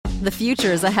The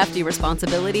future is a hefty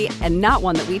responsibility and not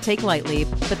one that we take lightly,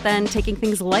 but then taking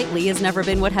things lightly has never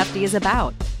been what Hefty is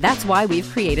about. That's why we've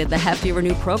created the Hefty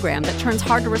Renew program that turns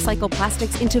hard-to-recycle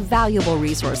plastics into valuable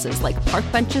resources like park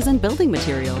benches and building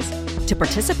materials. To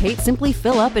participate, simply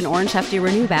fill up an orange Hefty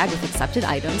Renew bag with accepted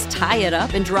items, tie it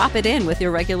up, and drop it in with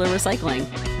your regular recycling.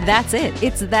 That's it.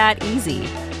 It's that easy.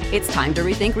 It's time to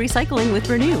rethink recycling with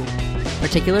Renew.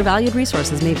 Particular valued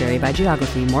resources may vary by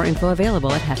geography. More info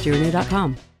available at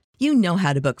heftyrenew.com. You know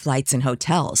how to book flights and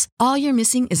hotels. All you're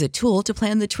missing is a tool to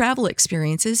plan the travel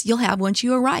experiences you'll have once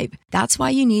you arrive. That's why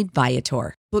you need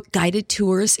Viator. Book guided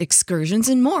tours, excursions,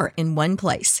 and more in one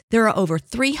place. There are over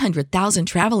 300,000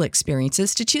 travel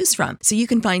experiences to choose from, so you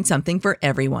can find something for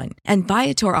everyone. And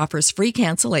Viator offers free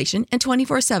cancellation and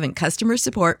 24/7 customer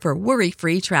support for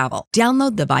worry-free travel.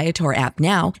 Download the Viator app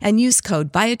now and use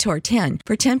code Viator10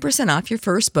 for 10% off your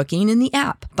first booking in the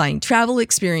app. Find travel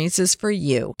experiences for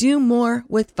you. Do more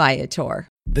with Viator.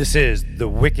 This is the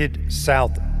Wicked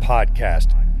South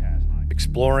Podcast,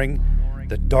 exploring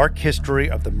the dark history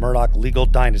of the Murdaugh legal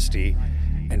dynasty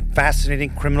and fascinating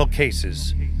criminal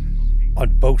cases on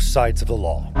both sides of the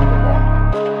law.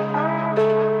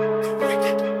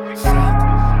 Wicked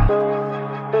South.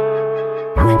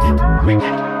 Wicked.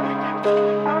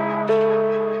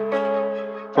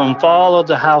 From Fall of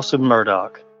the House of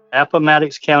Murdaugh,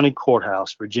 Appomattox County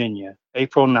Courthouse, Virginia,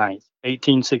 April 9th,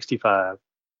 1865.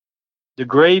 The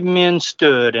grave men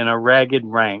stood in a ragged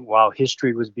rank while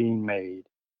history was being made.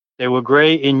 They were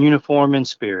gray in uniform and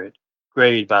spirit,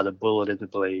 grayed by the bullet and the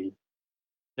blade.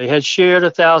 They had shared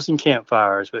 1,000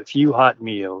 campfires, but few hot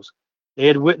meals. They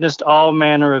had witnessed all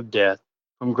manner of death,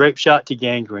 from grape shot to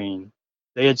gangrene.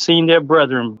 They had seen their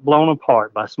brethren blown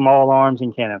apart by small arms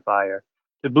and cannon fire,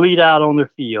 to bleed out on the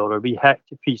field or be hacked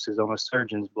to pieces on a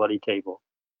surgeon's bloody table.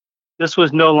 This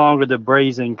was no longer the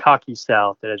brazen, cocky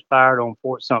South that had fired on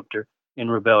Fort Sumter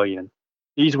in rebellion.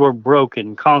 These were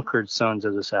broken, conquered sons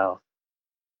of the South.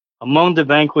 Among the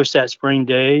vanquished that spring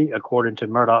day, according to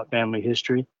Murdaugh family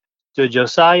history, stood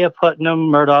Josiah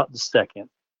Putnam Murdaugh II,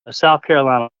 a South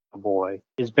Carolina boy,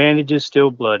 his bandages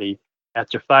still bloody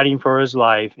after fighting for his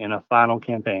life in a final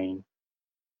campaign.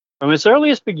 From its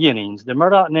earliest beginnings, the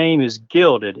Murdaugh name is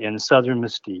gilded in Southern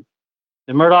mystique.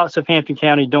 The Murdaughs of Hampton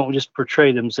County don't just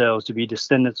portray themselves to be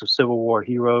descendants of Civil War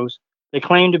heroes. They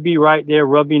claim to be right there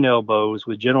rubbing elbows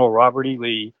with General Robert E.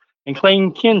 Lee and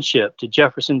claim kinship to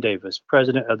Jefferson Davis,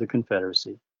 President of the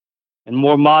Confederacy. In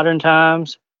more modern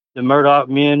times, the Murdaugh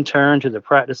men turned to the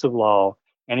practice of law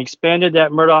and expanded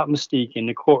that Murdaugh mystique in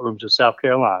the courtrooms of South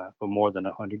Carolina for more than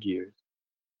 100 years.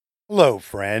 Hello,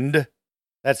 friend.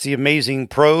 That's the amazing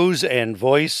prose and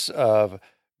voice of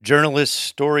journalist,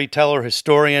 storyteller,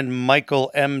 historian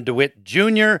Michael M. DeWitt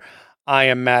Jr. I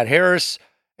am Matt Harris,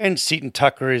 and Seton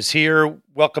Tucker is here.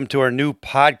 Welcome to our new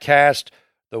podcast,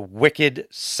 The Wicked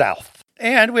South.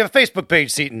 And we have a Facebook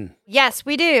page, Seton. Yes,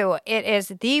 we do. It is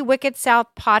The Wicked South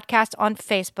Podcast on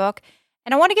Facebook.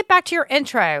 And I want to get back to your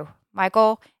intro,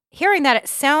 Michael. Hearing that, it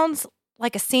sounds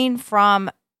like a scene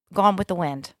from Gone with the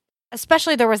Wind.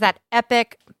 Especially there was that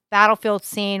epic battlefield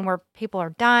scene where people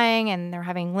are dying and they're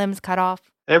having limbs cut off.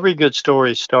 Every good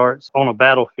story starts on a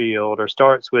battlefield or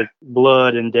starts with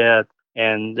blood and death.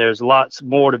 And there's lots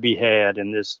more to be had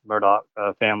in this Murdaugh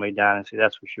family dynasty,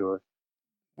 that's for sure.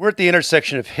 We're at the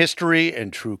intersection of history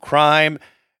and true crime,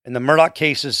 and the Murdaugh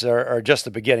cases are just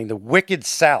the beginning. The Wicked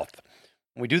South.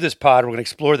 When we do this pod, we're going to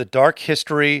explore the dark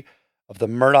history of the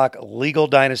Murdaugh legal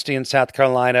dynasty in South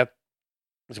Carolina,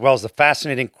 as well as the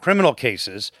fascinating criminal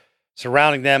cases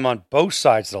surrounding them on both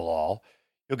sides of the law.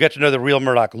 You'll get to know the real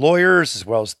Murdaugh lawyers, as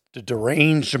well as the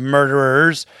deranged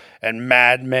murderers and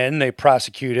madmen they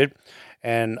prosecuted,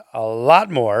 and a lot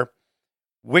more.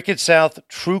 Wicked South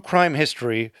true crime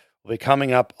history will be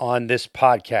coming up on this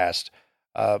podcast.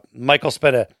 Michael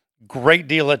spent a great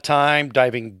deal of time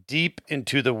diving deep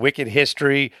into the wicked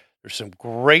history. There's some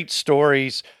great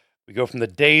stories. We go from the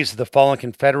days of the fallen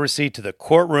Confederacy to the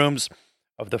courtrooms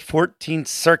of the 14th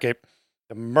Circuit.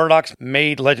 The Murdaughs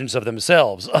made legends of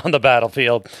themselves on the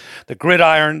battlefield. The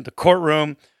gridiron, the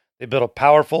courtroom, they built a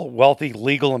powerful, wealthy,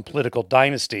 legal, and political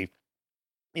dynasty.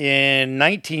 In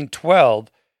 1912,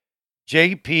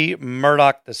 J.P.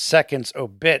 Murdaugh II's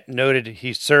obit noted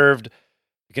he served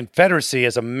the Confederacy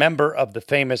as a member of the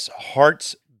famous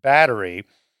Hart's Battery,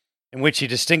 in which he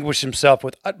distinguished himself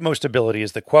with utmost ability,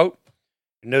 is the quote.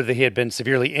 He noted that he had been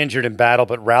severely injured in battle,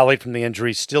 but rallied from the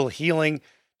injury, still healing,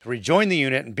 to rejoin the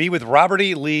unit and be with Robert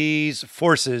E. Lee's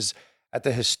forces at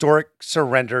the historic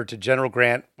surrender to General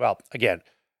Grant. Well, again,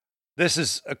 this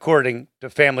is according to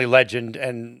family legend,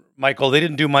 and Michael, they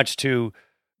didn't do much to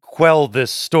quell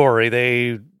this story.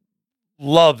 They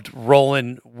loved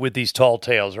rolling with these tall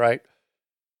tales, right?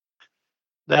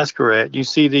 That's correct. You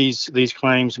see these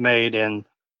claims made in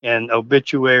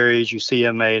obituaries. You see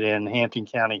them made in Hampton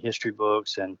County history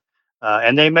books, and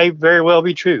they may very well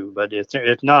be true. But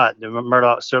if not, the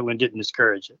Murdaugh certainly didn't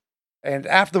discourage it. And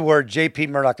afterward, J.P.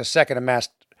 Murdaugh II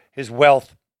amassed his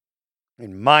wealth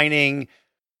in mining,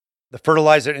 the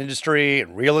fertilizer industry,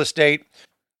 and real estate,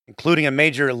 including a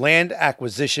major land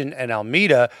acquisition in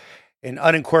Alameda, an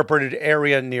unincorporated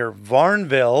area near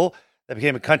Varnville that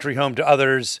became a country home to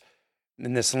others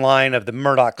in this line of the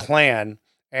Murdaugh clan.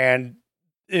 And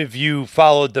if you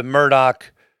followed the Murdaugh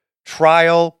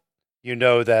trial, you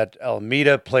know that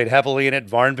Alameda played heavily in it.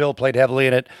 Varnville played heavily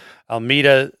in it.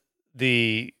 Alameda,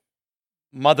 the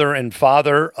mother and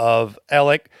father of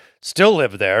Alec, still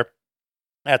lived there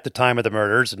at the time of the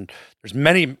murders. And there's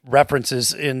many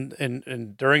references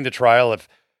in during the trial of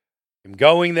him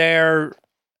going there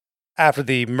after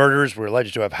the murders were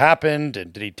alleged to have happened.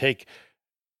 And did he take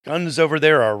guns over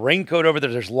there or a raincoat over there?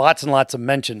 There's lots and lots of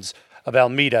mentions of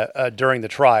Alameda during the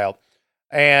trial.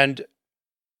 And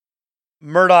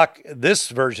Murdaugh, this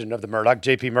version of the Murdaugh,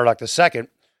 J.P. Murdaugh II,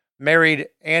 married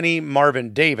Annie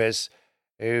Marvin Davis,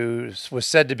 who was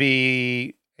said to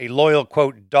be a loyal,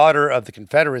 quote, daughter of the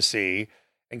Confederacy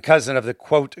and cousin of the,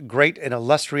 quote, great and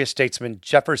illustrious statesman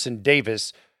Jefferson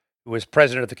Davis, who was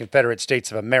president of the Confederate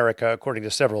States of America, according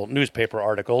to several newspaper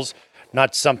articles.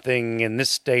 Not something in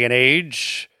this day and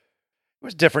age. It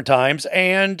was different times.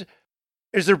 And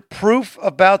is there proof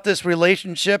about this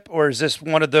relationship, or is this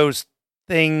one of those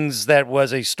things that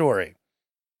was a story?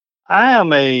 I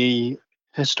am a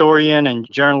historian and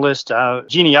journalist.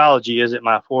 Genealogy isn't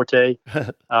my forte.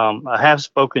 I have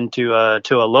spoken to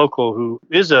a local who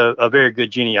is a very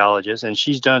good genealogist, and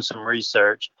she's done some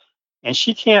research. And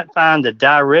she can't find the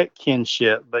direct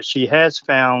kinship, but she has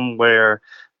found where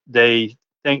they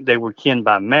think they were kin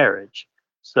by marriage.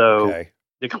 So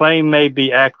the claim may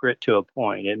be accurate to a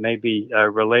point. It may be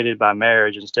related by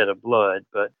marriage instead of blood.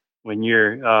 But when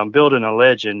you're building a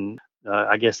legend,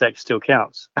 I guess that still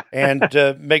counts. And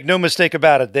make no mistake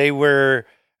about it, they were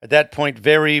at that point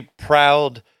very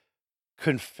proud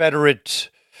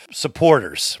Confederate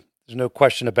supporters. There's no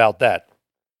question about that.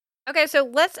 Okay, so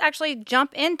let's actually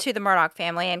jump into the Murdaugh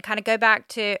family and kind of go back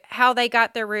to how they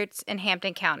got their roots in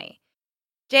Hampton County.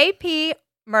 J.P.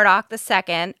 Murdaugh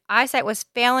II, eyesight was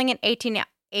failing in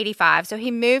 1885, so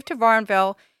he moved to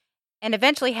Varnville and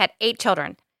eventually had 8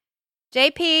 children.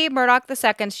 J.P. Murdaugh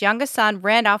II's youngest son,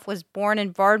 Randolph, was born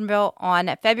in Varnville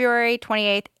on February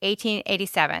 28,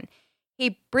 1887.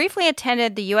 He briefly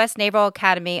attended the U.S. Naval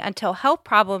Academy until health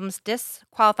problems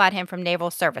disqualified him from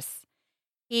naval service.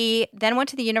 He then went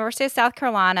to the University of South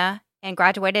Carolina and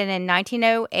graduated in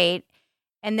 1908,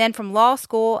 and then from law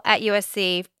school at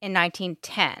USC in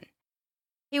 1910.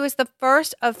 He was the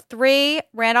first of 3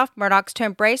 Randolph Murdaughs to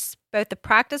embrace both the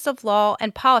practice of law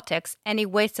and politics, and he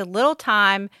wasted little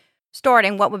time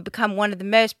starting what would become one of the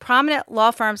most prominent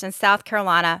law firms in South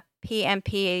Carolina,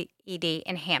 PMPED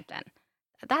in Hampton.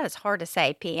 That is hard to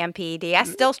say, PMPED. I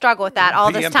still struggle with that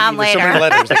all this time later. So many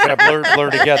letters that kind of blur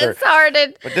together. It's hard.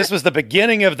 But this was the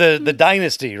beginning of the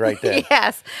dynasty right there.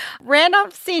 Yes.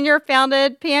 Randolph Sr.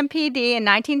 founded PMPED in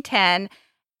 1910.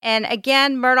 And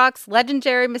again, Murdaugh's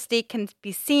legendary mystique can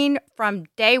be seen from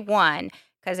day one,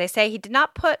 because they say he did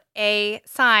not put a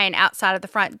sign outside of the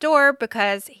front door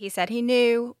because he said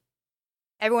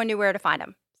everyone knew where to find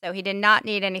him. So he did not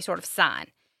need any sort of sign.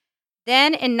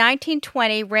 Then in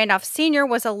 1920, Randolph Sr.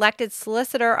 was elected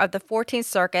solicitor of the 14th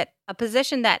Circuit, a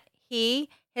position that he,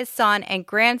 his son, and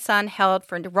grandson held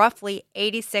for roughly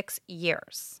 86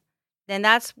 years. Then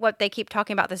that's what they keep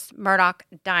talking about, this Murdaugh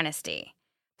dynasty.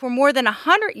 For more than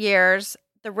 100 years,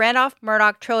 the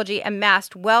Randolph-Murdaugh trilogy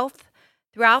amassed wealth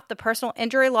throughout the personal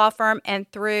injury law firm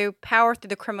and through power through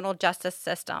the criminal justice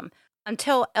system,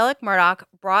 until Alec Murdaugh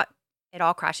brought it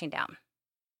all crashing down.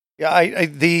 Yeah,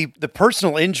 the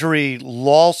personal injury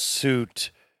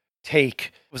lawsuit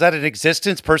was that in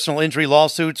existence? Personal injury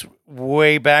lawsuits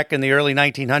way back in the early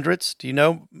 1900s? Do you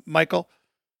know, Michael?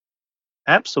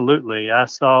 Absolutely. I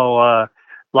saw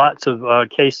lots of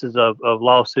cases of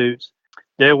lawsuits.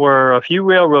 There were a few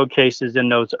railroad cases in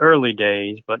those early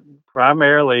days, but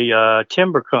primarily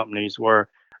timber companies were.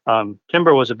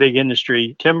 Timber was a big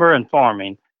industry. Timber and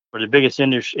farming were the biggest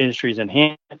industries in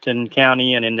Hampton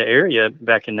County and in the area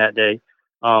back in that day.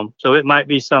 So it might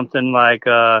be something like,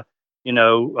 an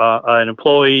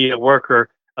employee, a worker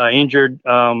injured,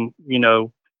 at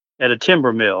a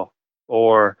timber mill,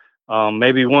 or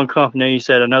maybe one company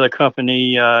said another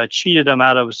company cheated them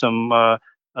out of some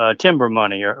timber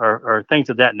money or things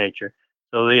of that nature.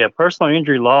 So the personal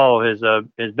injury law has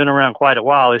been around quite a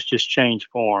while. It's just changed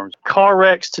forms. Car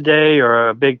wrecks today are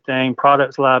a big thing.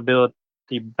 Products liability.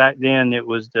 Back then, it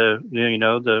was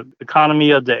the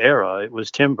economy of the era. It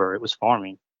was timber. It was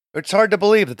farming. It's hard to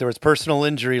believe that there was personal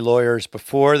injury lawyers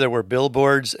before there were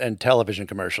billboards and television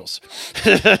commercials.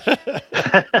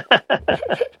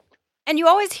 And you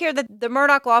always hear that the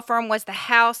Murdaugh law firm was the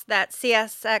house that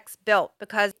CSX built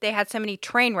because they had so many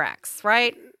train wrecks,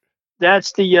 right?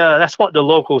 That's what the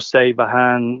locals say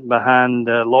behind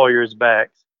the lawyers'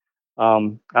 backs.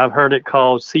 I've heard it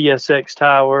called CSX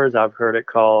Towers. I've heard it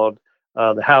called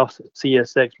the house that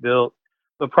CSX built.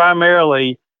 But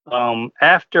primarily,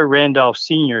 after Randolph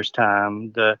Sr.'s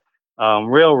time, the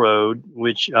railroad,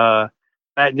 which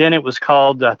back then it was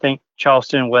called, I think,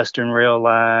 Charleston Western Rail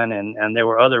Line, and there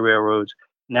were other railroads.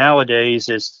 Nowadays,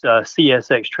 it's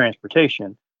CSX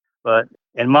Transportation. But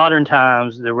in modern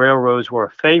times, the railroads were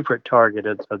a favorite target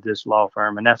of this law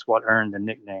firm, and that's what earned the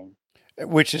nickname.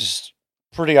 Which is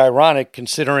pretty ironic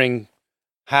considering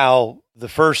how the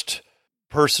first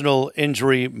personal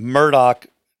injury Murdaugh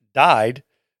died,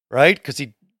 right? Because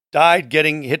he died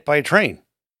getting hit by a train.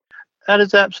 That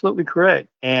is absolutely correct,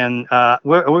 and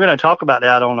we're going to talk about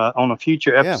that on a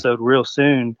future episode real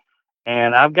soon.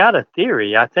 And I've got a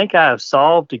theory. I think I have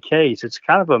solved the case. It's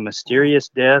kind of a mysterious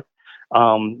death.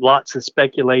 Lots of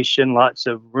speculation, lots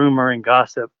of rumor and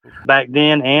gossip back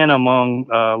then and among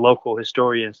local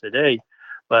historians today.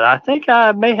 But I think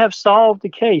I may have solved the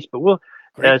case. But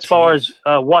as far as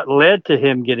what led to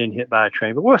him getting hit by a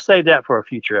train, but we'll save that for a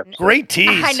future episode. Great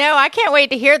tease. I know. I can't wait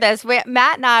to hear this.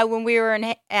 Matt and I, when we were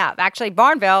in actually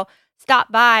Barnville,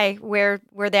 stopped by where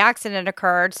the accident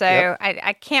occurred. So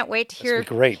I can't wait to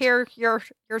hear your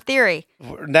theory.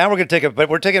 Now we're going to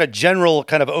we're taking a general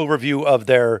kind of overview of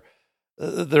their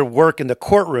work in the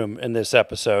courtroom in this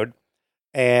episode.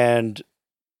 And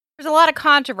there's a lot of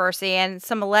controversy and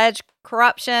some alleged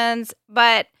corruptions,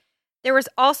 but there was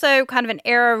also kind of an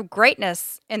era of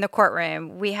greatness in the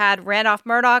courtroom. We had Randolph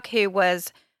Murdaugh, who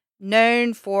was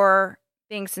known for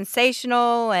being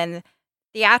sensational and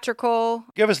theatrical.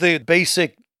 Give us the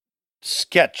basic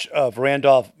sketch of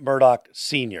Randolph Murdaugh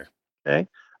Sr. Okay.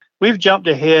 We've jumped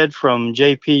ahead from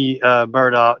J.P.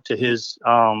 Murdaugh to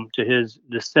his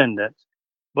descendants,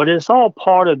 but it's all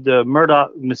part of the Murdaugh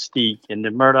mystique and the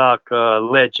Murdaugh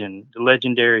legend, the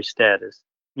legendary status.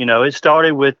 You know, it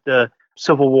started with the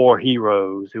Civil War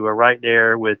heroes who were right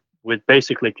there with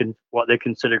basically what they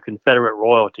considered Confederate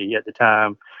royalty at the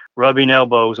time, rubbing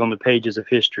elbows on the pages of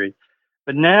history.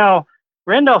 But now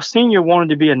Randolph Sr. wanted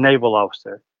to be a naval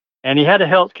officer, and he had a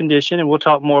health condition, and we'll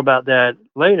talk more about that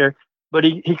later, but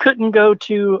he couldn't go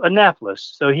to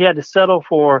Annapolis, so he had to settle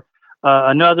for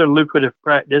another lucrative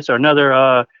practice or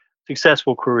another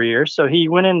successful career, so he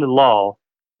went into law.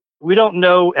 We don't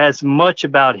know as much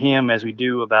about him as we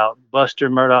do about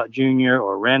Buster Murdaugh Jr.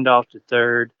 or Randolph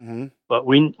III, but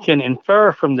we can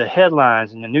infer from the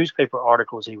headlines and the newspaper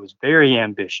articles he was very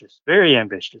ambitious,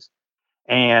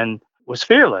 and was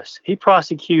fearless. He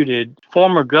prosecuted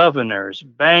former governors,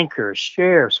 bankers,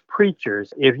 sheriffs,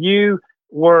 preachers. If you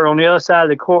were on the other side of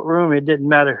the courtroom, it didn't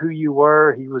matter who you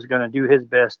were, he was going to do his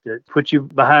best to put you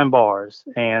behind bars.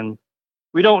 And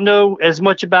we don't know as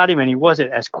much about him, and he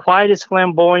wasn't as quite as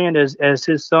flamboyant as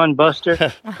his son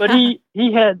Buster, but he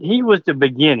was the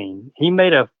beginning. He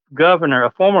made a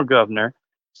former governor,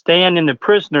 stand in the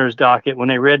prisoner's docket when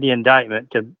they read the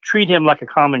indictment to treat him like a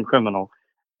common criminal.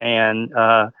 And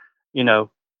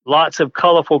lots of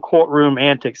colorful courtroom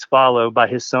antics followed by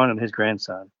his son and his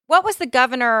grandson. What was the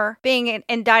governor being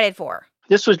indicted for?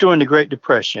 This was during the Great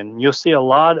Depression. You'll see a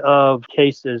lot of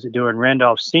cases during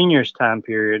Randolph Sr.'s time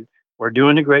period were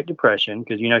during the Great Depression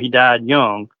because, he died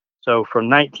young. So from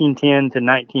 1910 to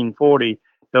 1940,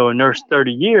 so in those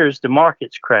 30 years, the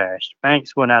markets crashed.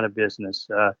 Banks went out of business.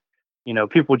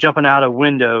 People jumping out of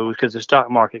windows because the stock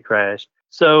market crashed.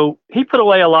 So he put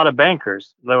away a lot of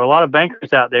bankers. There were a lot of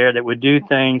bankers out there that would do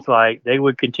things like they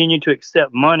would continue to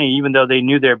accept money even though they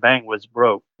knew their bank was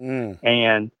broke.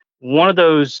 And one of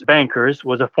those bankers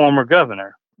was a former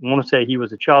governor. I want to say he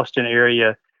was a Charleston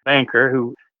area banker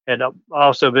who had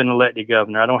also been elected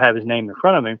governor. I don't have his name in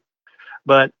front of me.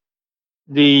 But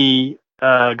the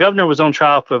governor was on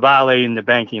trial for violating the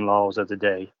banking laws of the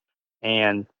day.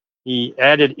 And he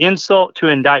added insult to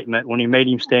indictment when he made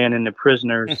him stand in the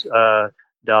prisoner's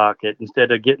docket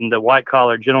instead of getting the white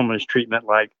collar gentleman's treatment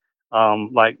like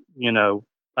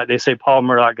they say Paul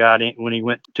Murdaugh got when he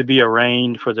went to be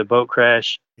arraigned for the boat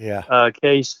crash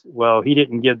case. Well, he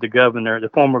didn't give the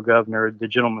former governor, the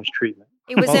gentleman's treatment.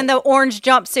 He was in the orange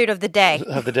jumpsuit of the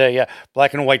day.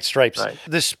 Black and white stripes. Right.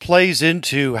 This plays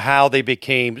into how they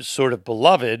became sort of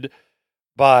beloved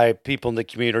by people in the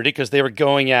community because they were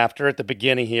going after, at the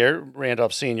beginning here,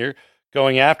 Randolph Sr.,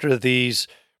 going after these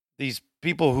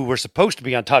people who were supposed to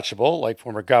be untouchable, like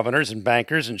former governors and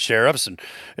bankers and sheriffs and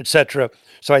et cetera.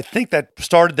 So I think that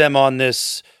started them on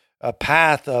this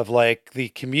path of like the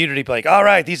community, like, all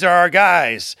right, these are our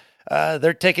guys.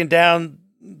 They're taking down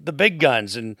the big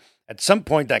guns. And at some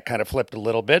point that kind of flipped a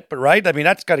little bit, but right? I mean,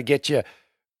 that's got to get you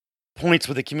points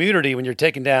with the community when you're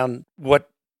taking down what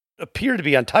appear to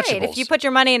be untouchables. Right. If you put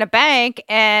your money in a bank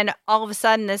and all of a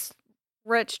sudden this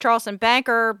rich Charleston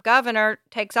banker governor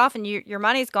takes off and your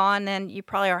money's gone, then you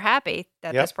probably are happy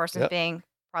that this person's being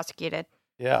prosecuted.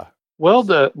 Yeah. Well,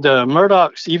 the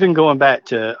Murdaughs, even going back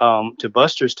to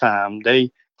Buster's time,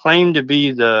 they claimed to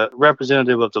be the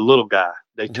representative of the little guy.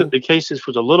 They took the cases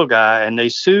for the little guy and they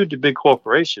sued the big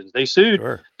corporations. They sued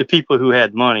the people who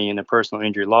had money in a personal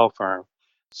injury law firm.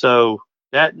 So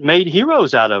that made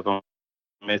heroes out of them.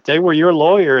 If they were your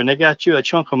lawyer and they got you a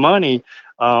chunk of money,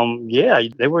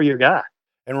 they were your guy.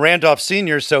 And Randolph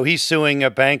Sr., so he's suing a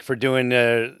bank for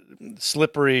doing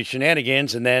slippery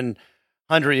shenanigans. And then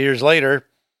 100 years later,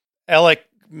 Alec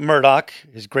Murdaugh,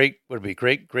 his great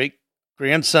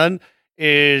grandson,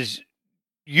 is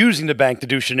using the bank to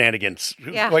do shenanigans.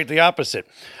 Yeah. Quite the opposite.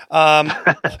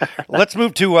 Let's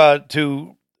move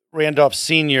to Randolph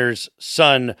Sr.'s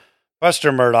son,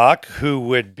 Buster Murdaugh, who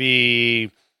would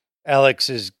be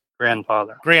Alex's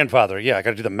grandfather. Yeah, I got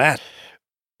to do the math.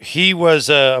 He was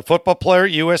a football player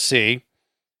at USC,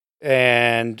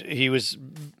 and he was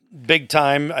big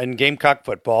time in Gamecock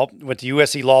football. Went to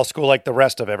USC Law School like the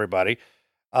rest of everybody.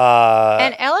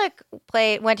 And Alec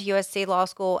went to USC Law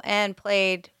School and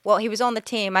played. Well, he was on the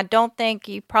team. I don't think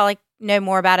you probably know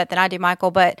more about it than I do,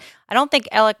 Michael, but I don't think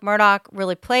Alec Murdaugh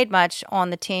really played much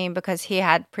on the team because he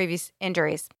had previous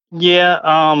injuries.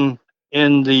 Yeah.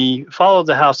 In the Fall of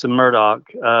the House of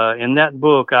Murdaugh, in that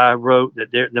book, I wrote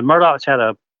that the Murdaughs had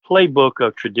a playbook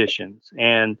of traditions,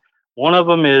 and one of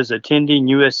them is attending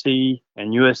USC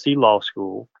and USC Law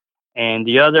School, and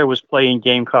the other was playing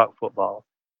Gamecock football.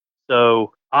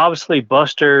 So obviously,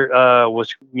 Buster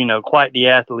was, quite the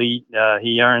athlete.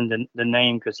 He earned the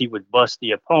name because he would bust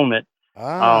the opponent.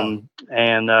 And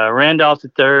Randolph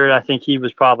III, I think he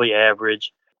was probably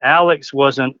average. Alex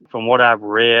wasn't, from what I've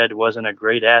read, wasn't a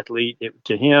great athlete.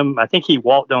 To him, I think he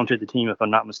walked onto the team, if I'm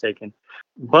not mistaken.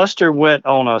 Buster went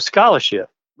on a scholarship.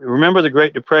 Remember the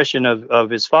Great Depression of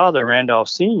his father, Randolph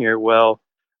Sr.? Well,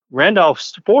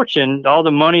 Randolph's fortune, all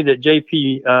the money that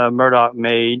J.P. Murdaugh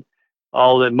made,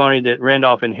 all the money that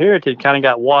Randolph inherited kind of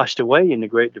got washed away in the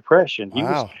Great Depression. He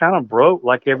was kind of broke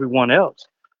like everyone else.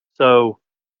 So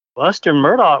Buster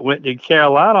Murdaugh went to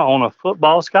Carolina on a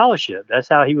football scholarship. That's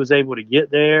how he was able to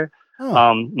get there.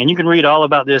 And you can read all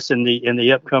about this in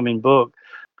the upcoming book.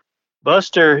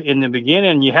 Buster, in the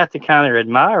beginning, you have to kind of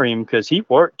admire him because he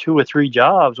worked 2 or 3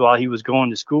 jobs while he was going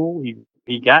to school.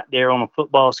 He got there on a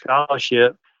football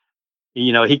scholarship.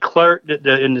 He clerked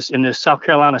in the South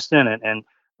Carolina Senate and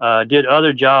did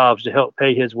other jobs to help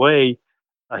pay his way.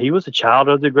 He was a child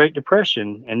of the Great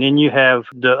Depression. And then you have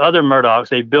the other Murdaughs.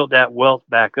 They built that wealth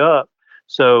back up.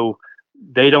 So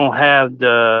they don't have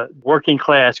the working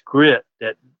class grit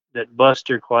that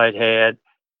Buster quite had.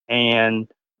 And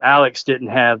Alex didn't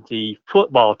have the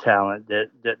football talent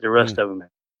that the rest of them had.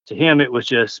 To him, it was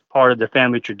just part of the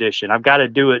family tradition. I've got to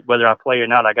do it whether I play or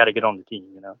not. I got to get on the team,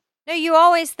 No, you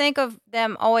always think of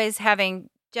them always having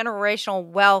generational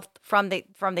wealth from the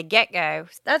get-go.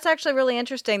 That's actually really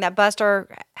interesting that Buster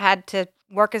had to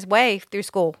work his way through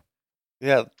school.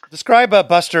 Yeah. Describe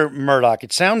Buster Murdaugh.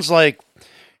 It sounds like,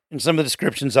 in some of the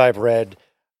descriptions I've read,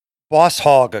 Boss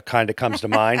Hogg kind of comes to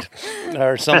mind,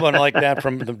 or someone like that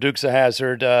from the Dukes of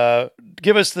Hazzard.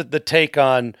 Give us the take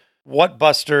on what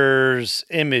Buster's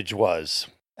image was,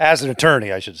 as an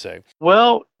attorney, I should say.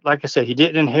 Well, like I said, he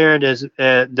didn't inherit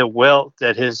the wealth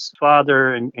that his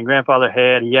father and grandfather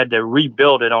had. He had to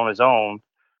rebuild it on his own,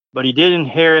 but he did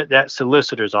inherit that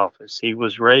solicitor's office. He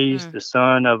was raised the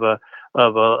son of a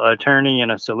attorney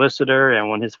and a solicitor, and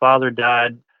when his father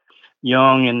died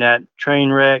young in that train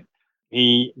wreck,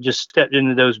 he just stepped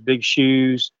into those big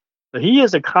shoes. But he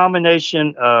is a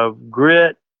combination of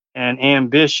grit and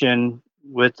ambition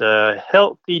with a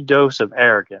healthy dose of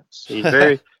arrogance. He's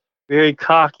very, very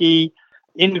cocky.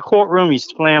 In the courtroom,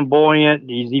 he's flamboyant.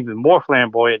 He's even more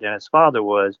flamboyant than his father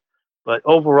was. But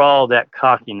overall, that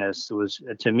cockiness was,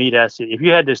 to me, that's it. If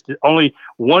you had only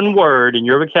one word in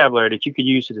your vocabulary that you could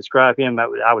use to describe him,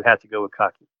 I would have to go with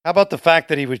cocky. How about the fact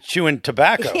that he was chewing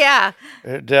tobacco? Yeah.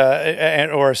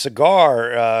 Or a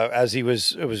cigar as he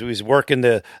was working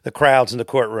the crowds in the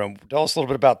courtroom. Tell us a little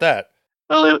bit about that.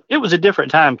 Well, it was a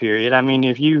different time period. I mean,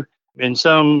 if you In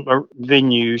some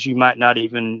venues, you might not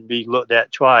even be looked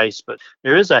at twice, but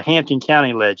there is a Hampton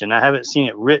County legend. I haven't seen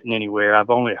it written anywhere. I've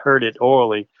only heard it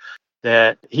orally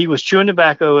that he was chewing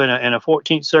tobacco in a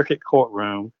 14th Circuit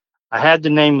courtroom. I had the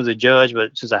name of the judge,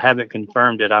 but since I haven't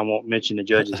confirmed it, I won't mention the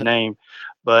judge's name.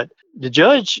 But the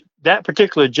judge, that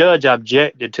particular judge,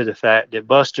 objected to the fact that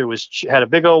Buster had a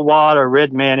big old wad of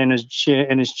red man in his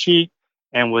cheek,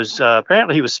 and was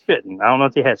apparently he was spitting. I don't know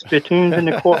if he had spittoons in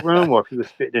the courtroom or if he was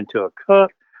spitting into a cup,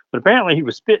 but apparently he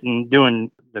was spitting during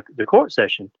the court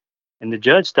session. And the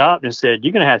judge stopped and said,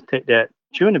 "You're going to have to take that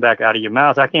chewing tobacco out of your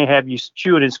mouth. I can't have you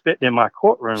chewing and spitting in my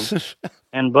courtroom."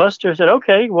 And Buster said,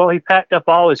 "Okay." Well, he packed up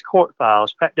all his court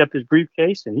files, packed up his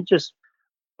briefcase, and he just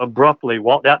abruptly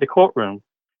walked out the courtroom.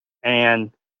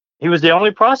 And he was the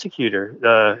only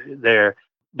prosecutor there.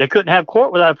 They couldn't have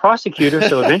court without a prosecutor,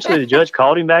 so eventually the judge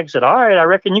called him back and said, "All right, I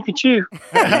reckon you can chew."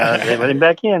 And they let him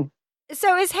back in.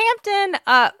 So is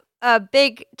Hampton a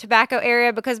big tobacco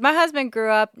area? Because my husband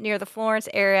grew up near the Florence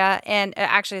area, and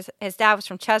actually his dad was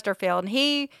from Chesterfield, and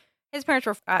his parents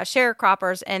were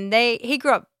sharecroppers, and he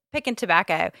grew up picking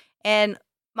tobacco. And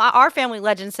our family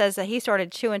legend says that he started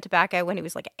chewing tobacco when he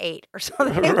was like 8 or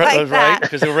something like that. Right,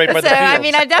 because they were right by the So, fields. I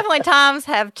mean, definitely times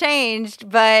have changed,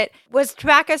 but was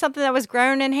tobacco something that was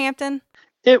grown in Hampton?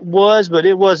 It was, but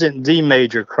it wasn't the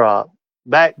major crop.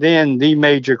 Back then, the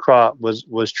major crop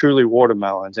was truly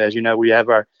watermelons. As you know, we have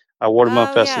our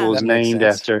watermelon festival is named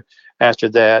after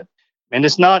that. And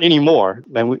it's not anymore.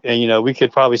 And we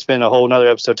could probably spend a whole nother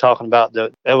episode talking about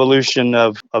the evolution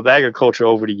of agriculture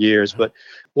over the years. But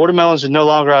watermelons is no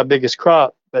longer our biggest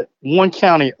crop. But one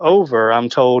county over, I'm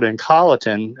told, in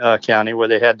Colleton County, where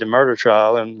they had the murder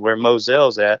trial and where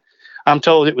Mosell's at, I'm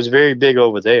told it was very big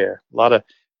over there. A lot of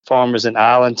farmers in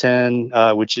Islandton,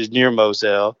 which is near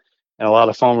Moselle, and a lot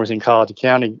of farmers in Colleton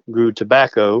County grew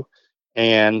tobacco.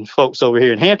 And folks over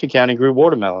here in Hampton County grew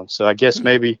watermelons. So I guess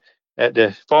maybe at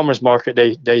the farmers market,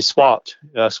 they swap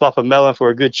a melon for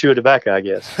a good chew of tobacco, I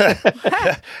guess.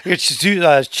 You chew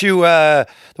the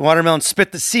watermelon,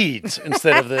 spit the seeds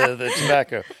instead of the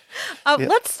tobacco. Yeah.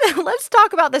 Let's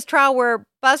talk about this trial where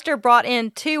Buster brought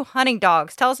in 2 hunting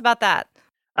dogs. Tell us about that.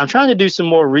 I'm trying to do some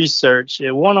more research.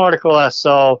 In one article I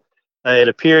saw, it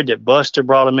appeared that Buster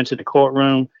brought him into the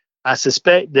courtroom. I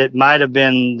suspect that might have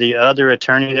been the other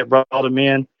attorney that brought him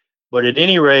in, but at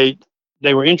any rate,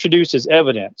 they were introduced as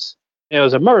evidence. It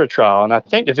was a murder trial, and I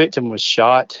think the victim was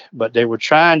shot, but they were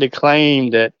trying to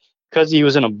claim that because he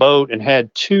was in a boat and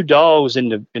had 2 dogs in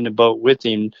the boat with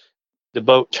him, the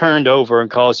boat turned over and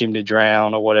caused him to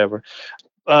drown or whatever.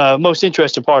 Most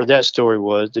interesting part of that story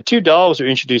was the 2 dogs were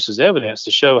introduced as evidence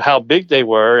to show how big they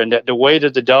were and that the weight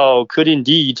of the dog could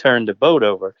indeed turn the boat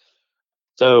over.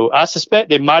 So I suspect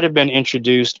they might have been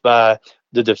introduced by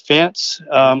the defense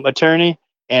attorney,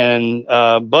 and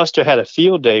Buster had a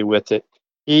field day with it.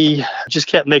 He just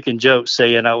kept making jokes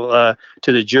saying to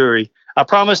the jury, "I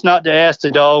promise not to ask the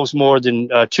dogs more than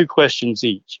 2 questions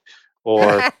each."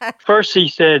 Or first he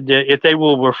said if they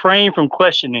will refrain from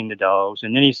questioning the dogs.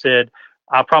 And then he said,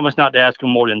 "I promise not to ask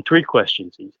them more than 3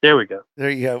 questions each." There we go.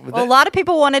 There you go. Well, a lot of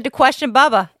people wanted to question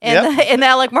Bubba in the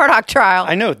Alec Murdaugh trial.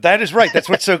 I know. That is right. That's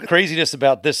what's so craziness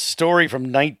about this story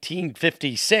from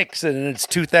 1956 and it's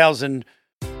 2000.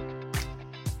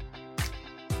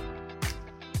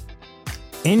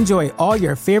 Enjoy all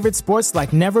your favorite sports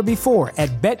like never before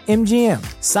at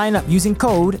BetMGM. Sign up using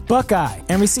code Buckeye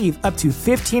and receive up to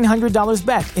 $1,500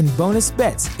 back in bonus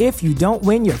bets if you don't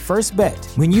win your first bet.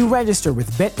 When you register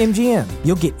with BetMGM,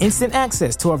 you'll get instant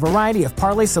access to a variety of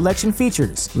parlay selection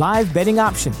features, live betting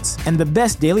options, and the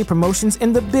best daily promotions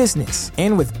in the business.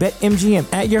 And with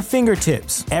BetMGM at your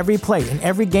fingertips, every play and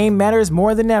every game matters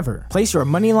more than ever. Place your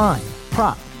money line,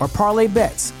 prop, or parlay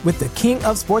bets with the king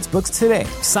of sportsbooks today.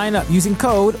 Sign up using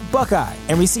code Buckeye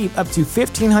and receive up to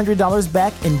 $1,500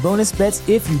 back in bonus bets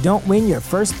if you don't win your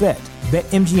first bet.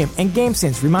 BetMGM and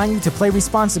GameSense remind you to play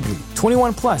responsibly.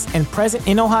 21 plus and present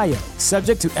in Ohio,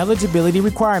 subject to eligibility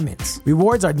requirements.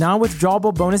 Rewards are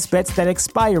non-withdrawable bonus bets that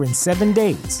expire in 7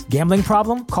 days. Gambling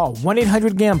problem? Call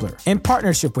 1-800-GAMBLER in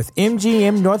partnership with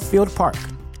MGM Northfield Park.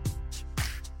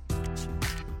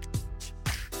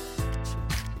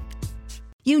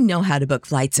 You know how to book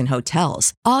flights and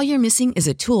hotels. All you're missing is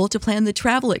a tool to plan the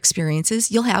travel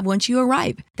experiences you'll have once you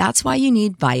arrive. That's why you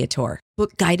need Viator.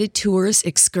 Book guided tours,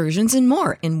 excursions, and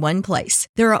more in one place.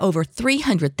 There are over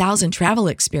 300,000 travel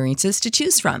experiences to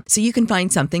choose from, so you can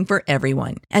find something for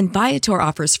everyone. And Viator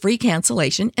offers free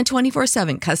cancellation and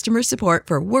 24/7 customer support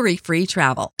for worry-free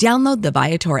travel. Download the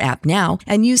Viator app now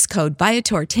and use code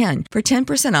Viator10 for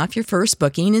 10% off your first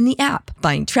booking in the app.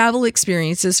 Find travel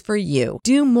experiences for you.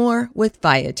 Do more with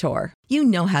Viator. you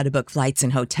know how to book flights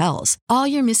and hotels. All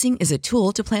you're missing is a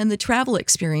tool to plan the travel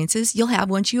experiences you'll have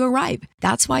once you arrive.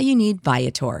 That's why you need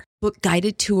Viator. Book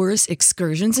guided tours,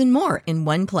 excursions, and more in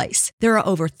one place. There are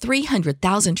over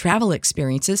 300,000 travel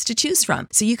experiences to choose from,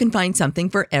 so you can find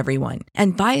something for everyone.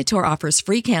 And Viator offers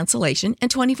free cancellation and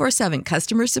 24/7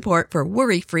 customer support for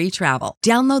worry-free travel.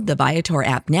 Download the Viator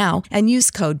app now and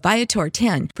use code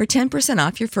Viator10 for 10%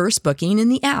 off your first booking in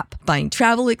the app. Find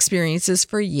travel experiences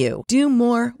for you. Do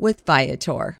more with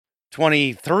Viator.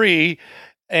 23,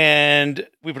 and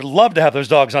we would love to have those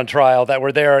dogs on trial that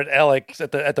were there at Alex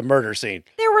at the murder scene.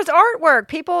 There was artwork.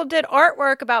 People did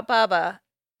artwork about Bubba.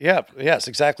 Yeah, yes,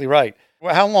 exactly right.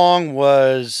 Well, how long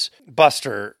was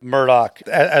Buster Murdaugh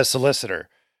as solicitor?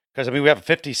 Because, I mean, we have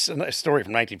a story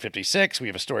from 1956. We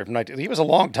have a story from he was a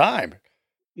long time.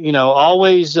 You know,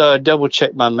 always double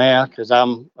check my math because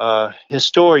I'm a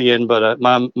historian, but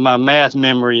my math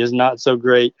memory is not so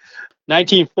great.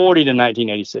 1940 to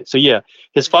 1986. So, yeah,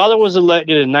 his father was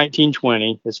elected in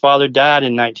 1920. His father died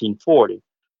in 1940.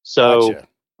 So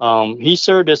Gotcha. He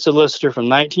served as solicitor from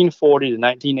 1940 to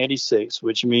 1986,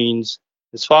 which means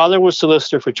his father was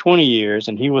solicitor for 20 years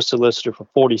and he was solicitor for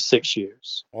 46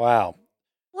 years. Wow.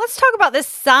 Let's talk about this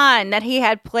sign that he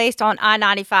had placed on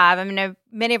I-95. I mean,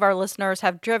 many of our listeners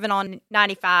have driven on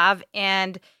 95,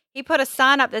 and he put a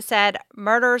sign up that said,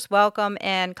 "Murders welcome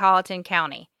in Colleton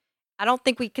County." I don't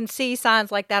think we can see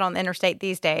signs like that on the interstate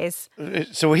these days.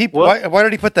 So why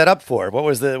did he put that up for? What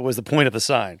was the point of the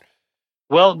sign?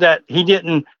 Well, that he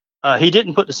didn't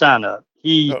put the sign up.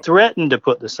 He threatened to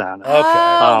put the sign up.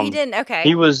 Okay. He didn't. Okay.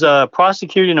 He was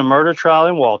prosecuting a murder trial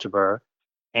in Walterboro,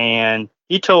 and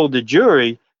he told the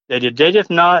jury that if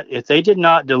they did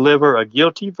not deliver a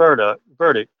guilty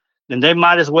verdict, then they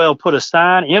might as well put a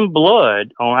sign in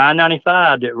blood on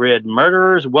I-95 that read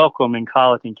 "Murderers welcome in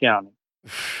Colleton County."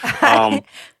 I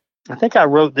think I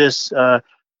wrote this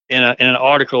in an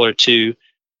article or two.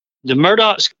 The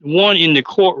Murdaughs won in the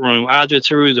courtroom either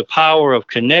through the power of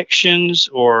connections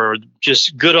or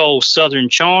just good old Southern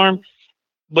charm.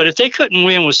 But if they couldn't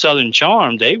win with Southern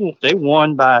charm, they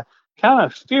won by kind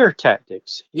of fear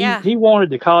tactics. He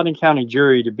wanted the Colleton County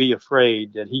jury to be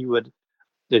afraid that he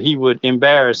would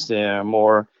embarrass them,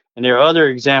 and there are other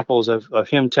examples of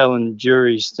him telling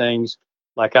juries things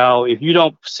like, if you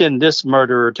don't send this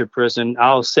murderer to prison,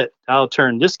 I'll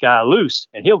turn this guy loose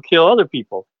and he'll kill other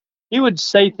people. He would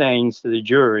say things to the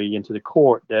jury and to the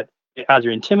court that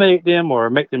either intimidate them or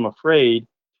make them afraid.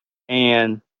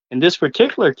 And in this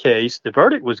particular case, the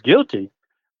verdict was guilty,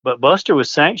 but Buster was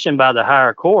sanctioned by the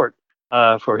higher court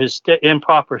for his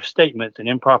improper statements and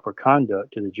improper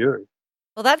conduct to the jury.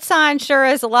 Well, that sign sure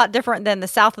is a lot different than the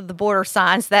south of the border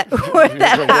signs that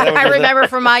I remember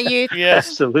from my youth. Yes,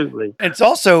 absolutely. And it's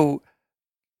also,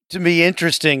 to me,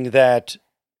 interesting that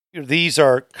these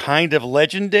are kind of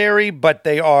legendary, but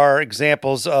they are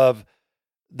examples of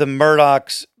the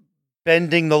Murdaughs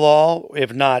bending the law,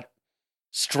 if not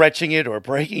stretching it or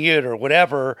breaking it or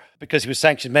whatever, because he was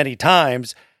sanctioned many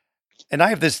times. And I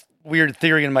have this weird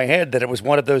theory in my head that it was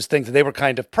one of those things that they were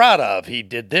kind of proud of. He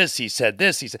did this, he said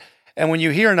this, and when you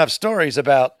hear enough stories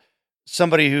about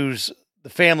somebody who's the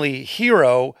family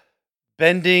hero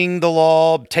bending the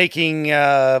law, taking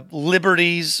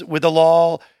liberties with the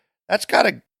law, that's got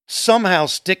to somehow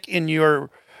stick in your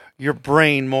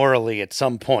brain morally at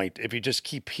some point. If you just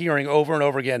keep hearing over and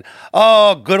over again,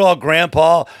 "Oh, good old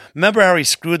grandpa. Remember how he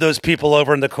screwed those people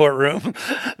over in the courtroom?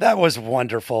 That was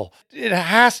wonderful." It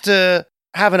has to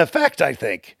have an effect, I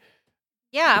think.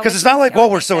 Yeah. Because it's not like,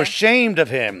 we're so ashamed of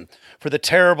him for the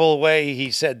terrible way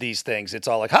he said these things. It's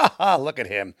all like, ha ha, look at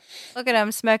him. Look at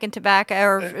him smoking tobacco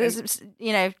or,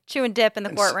 chewing dip in the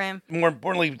courtroom. More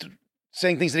importantly,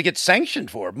 saying things that he gets sanctioned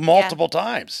for multiple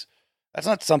times. That's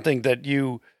not something that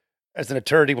you, as an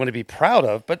attorney, want to be proud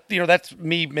of. But, that's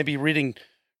me maybe reading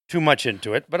too much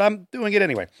into it, but I'm doing it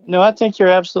anyway. No, I think you're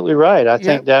absolutely right. I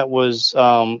think that was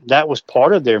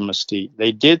part of their mystique.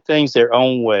 They did things their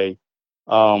own way.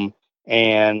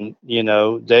 And,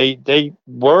 they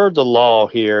were the law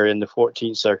here in the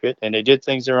 14th Circuit, and they did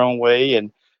things their own way.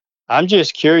 And I'm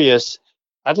just curious.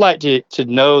 I'd like to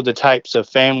know the types of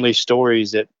family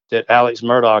stories that Alex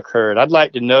Murdaugh heard. I'd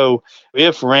like to know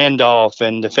if Randolph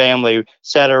and the family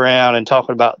sat around and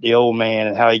talking about the old man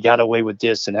and how he got away with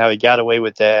this and how he got away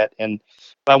with that. And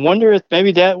I wonder if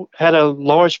maybe that had a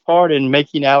large part in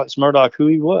making Alex Murdaugh who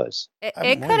he was.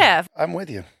 It could have. I'm with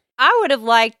you. I would have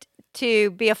liked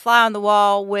to be a fly on the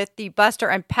wall with the Buster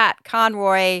and Pat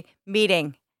Conroy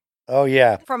meeting. Oh,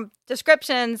 yeah. From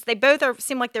descriptions, they both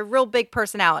seem like they're real big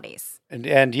personalities.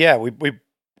 And yeah, we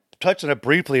touched on it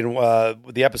briefly in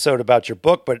the episode about your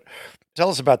book, but tell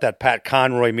us about that Pat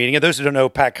Conroy meeting. And those who don't know,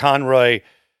 Pat Conroy,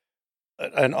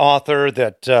 an author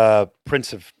that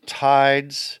Prince of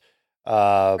Tides,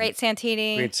 Great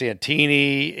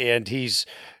Santini, and he's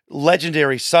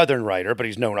legendary Southern writer, but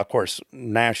he's known, of course,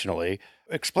 nationally.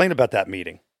 Explain about that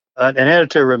meeting. An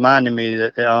editor reminded me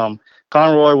that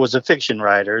Conroy was a fiction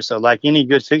writer, so like any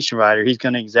good fiction writer, he's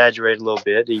going to exaggerate a little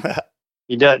bit.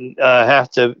 He doesn't have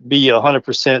to be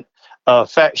 100%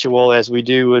 factual as we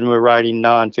do when we're writing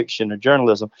nonfiction or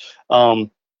journalism.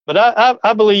 But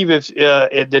I believe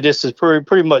that this is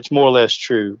pretty much more or less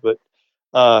true. But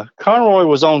Conroy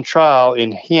was on trial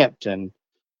in Hampton.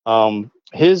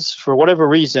 For whatever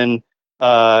reason,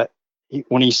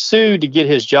 when he sued to get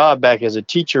his job back as a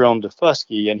teacher on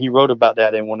Defusky, and he wrote about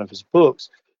that in one of his books,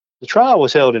 the trial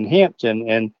was held in Hampton,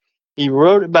 and he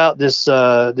wrote about this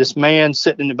man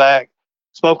sitting in the back,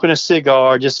 smoking a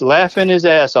cigar, just laughing his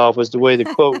ass off was the way the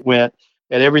quote went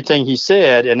at everything he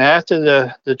said. And after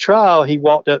the trial, he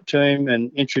walked up to him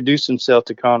and introduced himself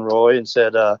to Conroy and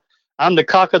said, I'm the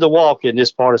cock of the walk in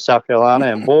this part of South Carolina,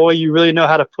 and boy, you really know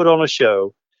how to put on a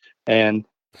show. And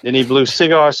then he blew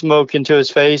cigar smoke into his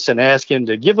face and asked him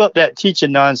to give up that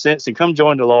teaching nonsense and come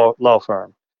join the law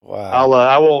firm. Wow.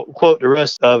 I won't quote the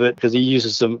rest of it because he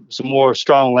uses some more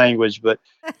strong language, but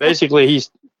basically he's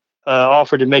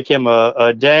offered to make him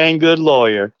a dang good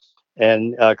lawyer,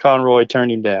 and Conroy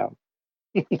turned him down.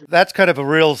 That's kind of a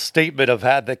real statement of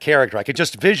the character. I could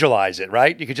just visualize it,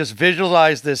 right? You could just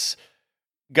visualize this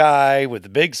guy with the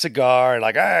big cigar,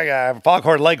 like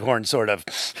foghorn leghorn sort of.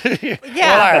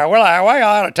 Yeah. well, I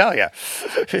ought to tell you.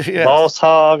 Yes. Boss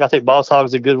hog. I think boss hog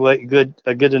is a good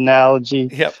analogy.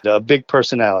 Yep. A big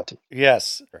personality.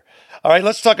 Yes. All right.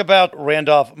 Let's talk about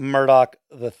Randolph Murdaugh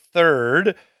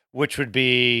III, which would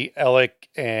be Alec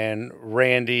and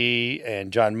Randy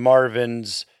and John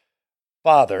Marvin's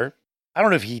father. I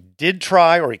don't know if he did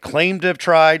try or he claimed to have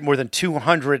tried more than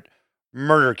 200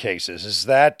 murder cases. Is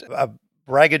that a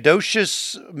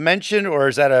braggadocious mention, or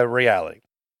is that a reality?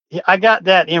 Yeah, I got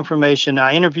that information.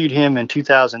 I interviewed him in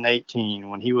 2018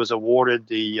 when he was awarded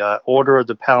the Order of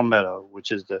the Palmetto,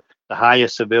 which is the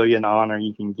highest civilian honor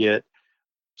you can get.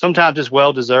 Sometimes it's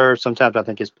well-deserved. Sometimes I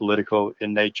think it's political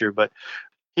in nature, but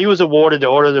he was awarded the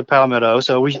Order of the Palmetto.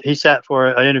 So he sat for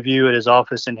an interview at his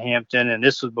office in Hampton, and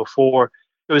this was before.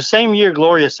 It was the same year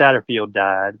Gloria Satterfield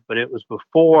died, but it was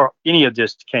before any of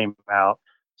this came out.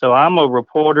 So I'm a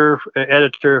reporter,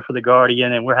 editor for The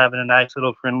Guardian, and we're having a nice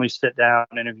little friendly sit-down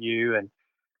interview. And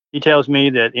he tells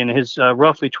me that in his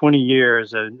roughly 20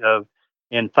 years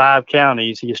in 5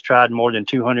 counties, he has tried more than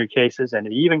 200 cases, and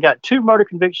he even got 2 murder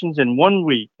convictions in 1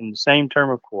 week in the same term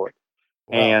of court.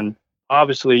 Wow. And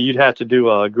obviously, you'd have to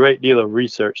do a great deal of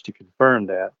research to confirm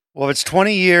that. Well, if it's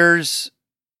 20 years,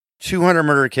 200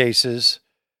 murder cases,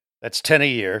 that's 10 a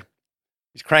year.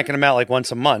 He's cranking them out like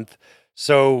once a month.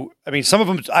 So, I mean, some of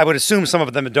them, I would assume some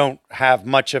of them don't have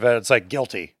much of it. It's like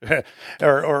guilty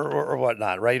or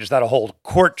whatnot, right? There's not a whole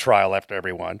court trial after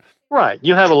every one. Right.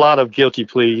 You have a lot of guilty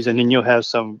pleas, and then you'll have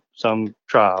some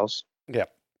trials. Yeah.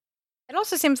 It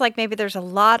also seems like maybe there's a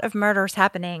lot of murders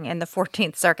happening in the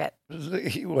 14th Circuit.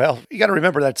 Well, you got to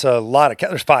remember that's a lot of,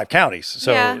 there's 5 counties.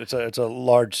 So yeah. It's a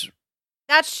large.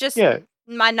 That's just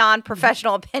my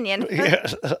non-professional opinion.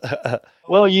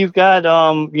 Well, you've got,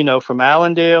 from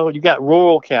Allendale, you got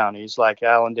rural counties like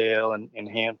Allendale and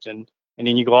Hampton, and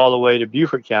then you go all the way to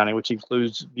Beaufort County, which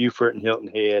includes Beaufort and Hilton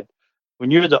Head.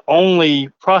 When you're the only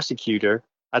prosecutor,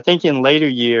 I think in later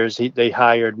years, they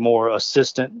hired more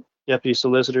assistant deputy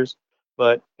solicitors.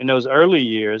 But in those early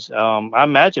years, I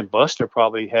imagine Buster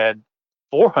probably had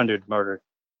 400 murder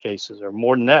cases or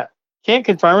more than that. Can't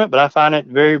confirm it, but I find it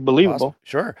very believable. Awesome.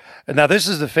 Sure. And now this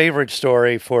is the favorite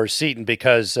story for Seton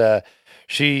because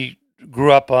she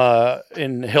grew up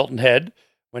in Hilton Head,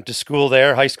 went to school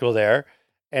there, high school there.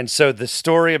 And so the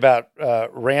story about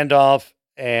Randolph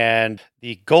and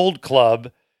the Gold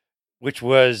Club, which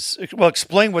was, well,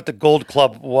 explain what the Gold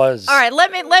Club was. All right,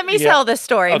 let me tell this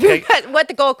story. Okay. What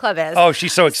the Gold Club is. Oh,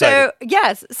 she's so excited. So,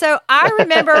 yes. So I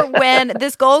remember when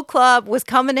this Gold Club was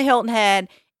coming to Hilton Head,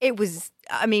 it was,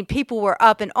 I mean, people were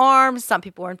up in arms. Some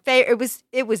people were in favor.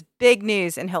 It was big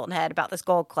news in Hilton Head about this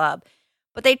Gold Club.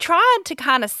 But they tried to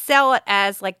kind of sell it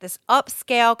as like this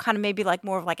upscale, kind of maybe like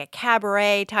more of like a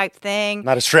cabaret type thing.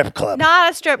 Not a strip club.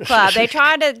 Not a strip club. They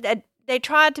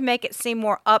tried to make it seem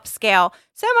more upscale,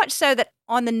 so much so that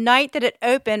on the night that it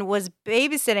opened was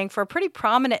babysitting for a pretty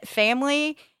prominent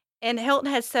family in Hilton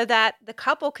Head so that the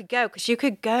couple could go, because you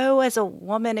could go as a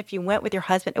woman if you went with your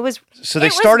husband. So they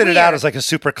started it out as like a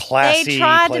super classy They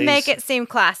tried place. to make it seem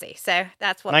classy. So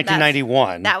that's what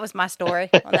 1991. That was my story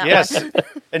on that Yes. one.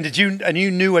 And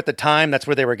you knew at the time that's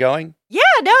where they were going? Yeah,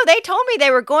 no, they told me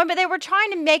they were going, but they were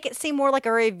trying to make it seem more like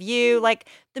a review, like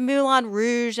the Moulin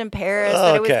Rouge in Paris,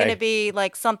 that it was going to be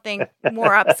like something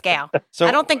more upscale. So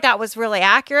I don't think that was really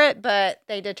accurate, but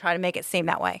they did try to make it seem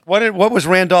that way. What was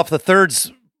Randolph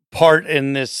III's part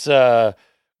in this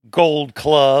gold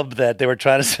club that they were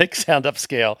trying to make sound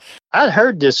upscale? I'd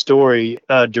heard this story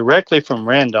directly from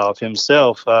Randolph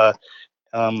himself.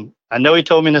 I know he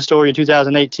told me the story in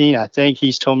 2018. I think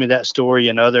he's told me that story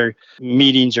in other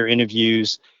meetings or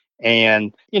interviews.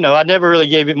 And, I never really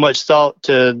gave it much thought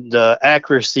to the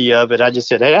accuracy of it. I just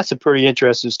said, hey, that's a pretty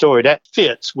interesting story. That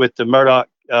fits with the Murdaugh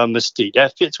mystique.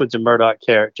 That fits with the Murdaugh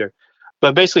character.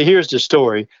 But basically, here's the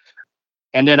story.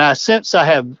 And then since I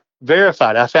have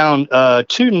verified, I found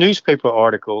 2 newspaper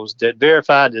articles that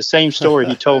verified the same story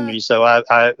he told me. So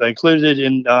I included it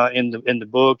in the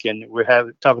book, and we're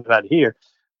talking about it here.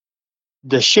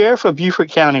 The sheriff of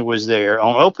Beaufort County was there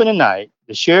on opening night.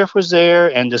 The sheriff was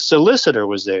there, and the solicitor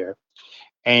was there.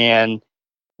 And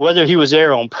whether he was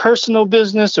there on personal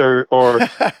business or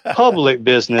public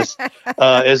business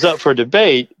is up for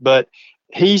debate. But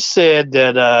he said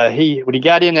that when he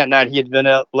got in that night, he had been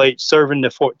up late serving the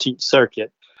 14th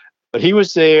Circuit. But he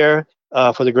was there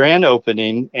for the grand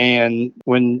opening, and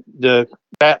when the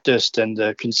Baptist and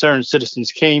the concerned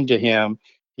citizens came to him,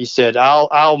 he said,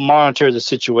 I'll monitor the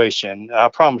situation. I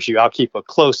promise you, I'll keep a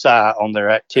close eye on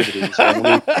their activities.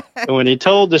 And when he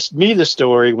told me the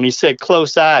story, when he said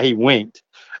close eye, he winked.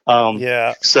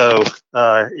 Yeah. So,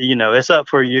 it's up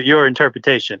for your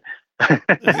interpretation.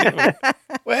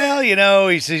 Well,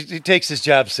 he takes his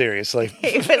job seriously.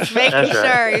 He was making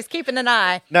sure he's keeping an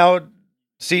eye. Now,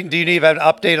 Seton, do you need an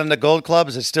update on the Gold Club?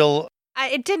 Is it still...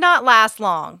 It did not last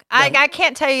long. No. I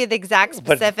can't tell you the exact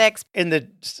specifics. But in the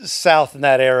South, in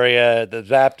that area, the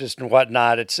Baptist and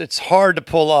whatnot, it's hard to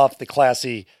pull off the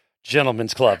classy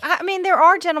gentleman's club. I mean, there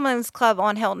are gentlemen's club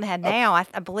on Hilton Head now. I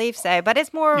believe so, but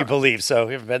it's more... You believe so?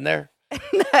 You ever been there?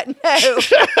 No.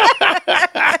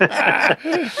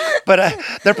 But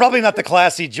they're probably not the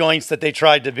classy joints that they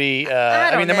tried to be.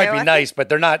 I mean, they might be nice, but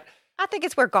they're not... I think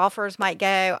it's where golfers might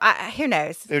go. Who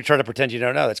knows? They try to pretend you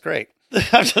don't know. That's great.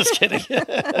 I'm just kidding.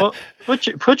 Well,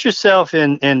 put yourself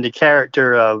in the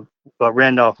character of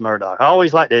Randolph Murdaugh. I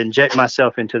always like to inject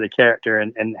myself into the character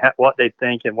and what they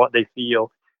think and what they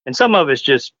feel. And some of it's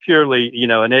just purely,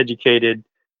 an educated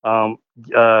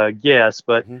guess.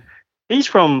 But he's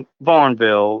from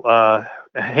Varnville,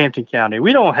 Hampton County.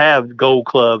 We don't have gold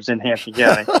clubs in Hampton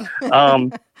County.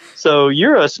 So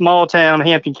you're a small town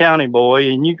Hampton County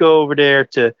boy, and you go over there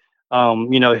to,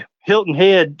 Hilton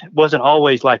Head wasn't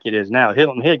always like it is now.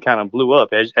 Hilton Head kind of blew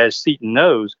up, as Seton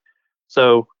knows.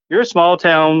 So you're a small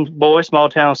town boy, small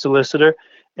town solicitor,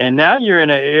 and now you're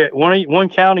in one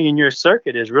county in your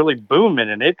circuit is really booming,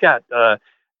 and they've got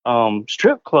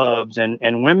strip clubs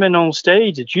and women on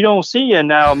stage that you don't see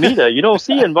in Alameda, you don't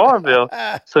see in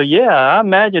Varnville. So yeah, I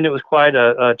imagine it was quite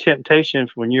a temptation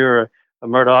when you're a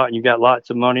Murdaugh and you got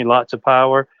lots of money, lots of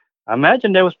power. I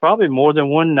imagine there was probably more than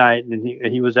one night and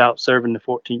he was out serving the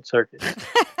 14th Circuit.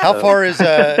 How far is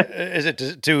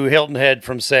it to Hilton Head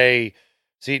from, say,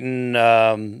 Seton,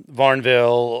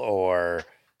 Varnville, or...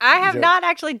 I have not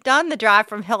actually done the drive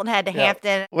from Hilton Head to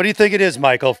Hampton. What do you think it is,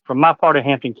 Michael? From my part of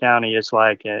Hampton County, it's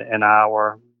like an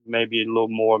hour, maybe a little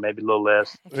more, maybe a little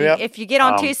less. If you get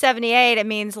on 278, it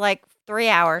means like 3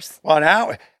 hours. Well, an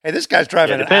hour. Hey, this guy's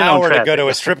driving an hour to go to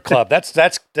a strip club.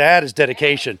 That is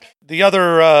dedication. The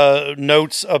other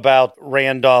notes about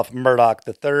Randolph Murdaugh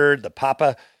III, the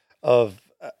papa of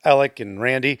Alec and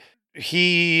Randy,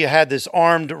 he had this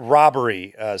armed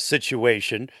robbery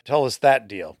situation. Tell us that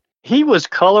deal. He was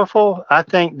colorful. I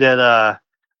think that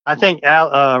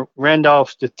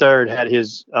Randolph III had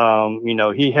his,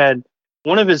 he had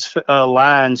one of his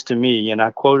lines to me, and I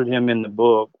quoted him in the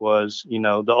book, was,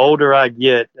 the older I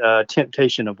get,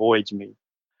 temptation avoids me.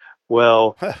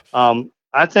 Well,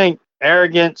 I think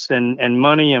arrogance and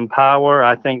money and power,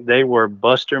 I think they were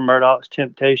Buster Murdaugh's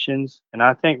temptations. And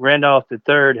I think Randolph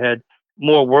III had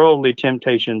more worldly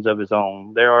temptations of his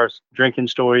own. There are drinking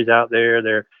stories out there.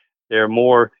 There are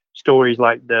more stories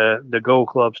like the Gold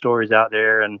Club stories out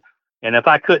there. And if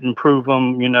I couldn't prove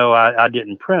them, I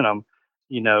didn't print them.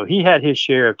 He had his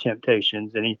share of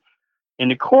temptations, and in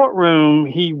the courtroom,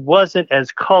 he wasn't as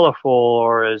colorful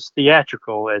or as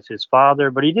theatrical as his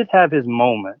father, but he did have his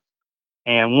moments.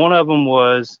 And one of them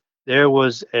was there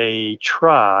was a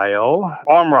trial,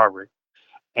 armed robbery,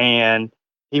 and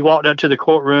He walked up to the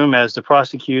courtroom as the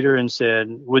prosecutor and said,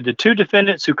 "Would the two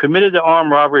defendants who committed the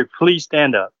armed robbery please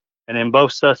stand up?" And then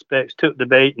both suspects took the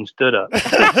bait and stood up.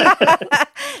 That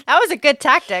was a good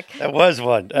tactic. That was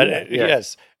one. Yeah.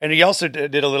 Yes. And he also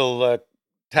did a little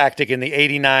tactic in the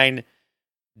 89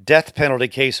 death penalty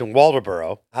case in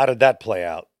Waldoboro. How did that play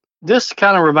out? This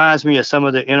kind of reminds me of some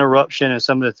of the interruption and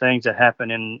some of the things that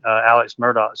happened in Alex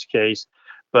Murdaugh's case.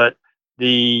 But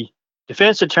the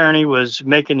defense attorney was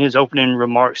making his opening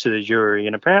remarks to the jury.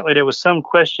 And apparently there was some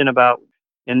question about,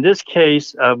 in this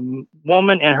case, a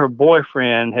woman and her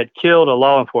boyfriend had killed a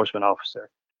law enforcement officer.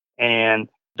 And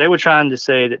they were trying to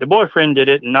say that the boyfriend did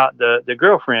it and not the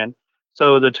girlfriend.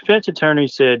 So the defense attorney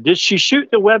said, "Did she shoot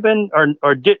the weapon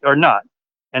or not?"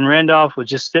 And Randolph was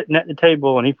just sitting at the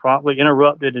table, and he promptly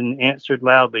interrupted and answered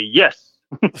loudly, "Yes."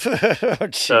 Oh,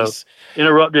 So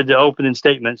interrupted the opening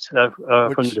statements from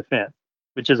the defense,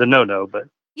 which is a no-no. But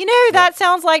that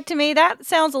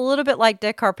sounds a little bit like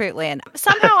Dick Harpootlian.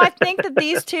 Somehow I think that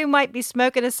these two might be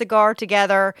smoking a cigar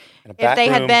together if they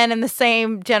had been in the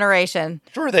same generation.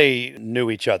 Sure, they knew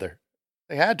each other.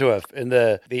 They had to have in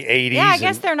the 80s. Yeah, I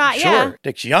guess they're not. Sure, Yeah.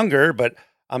 Dick's younger, but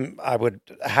I would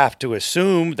have to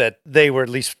assume that they were at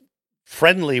least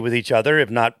friendly with each other, if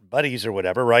not buddies or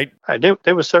whatever, right?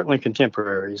 They were certainly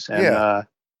contemporaries, and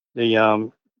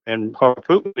and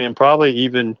Harpootlian probably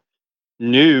even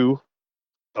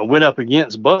went up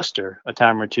against Buster a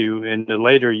time or two in the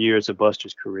later years of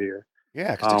Buster's career.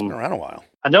 Yeah, because it's been around a while.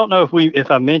 I don't know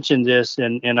if I mentioned this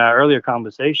in our earlier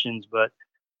conversations, but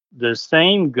the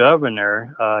same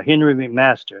governor, Henry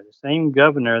McMaster, the same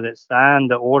governor that signed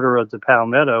the order of the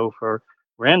Palmetto for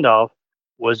Randolph,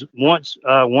 was once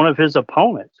one of his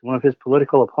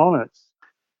political opponents.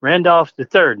 Randolph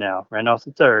III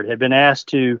had been asked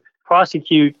to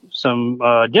prosecute some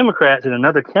Democrats in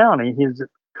another county. He's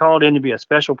called in to be a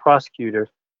special prosecutor,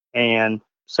 and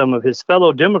some of his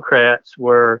fellow Democrats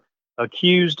were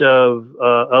accused of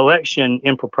election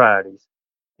improprieties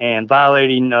and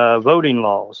violating voting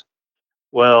laws.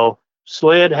 Well,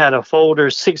 SLED had a folder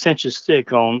 6 inches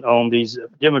thick on these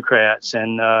Democrats,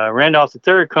 and Randolph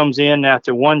III comes in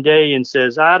after one day and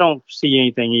says, "I don't see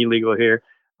anything illegal here.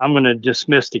 I'm going to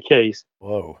dismiss the case."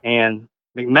 Whoa. And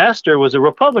McMaster was a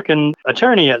Republican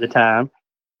attorney at the time.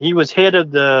 He was head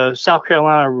of the South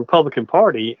Carolina Republican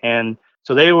Party, and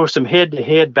so there were some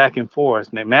head-to-head back and forth.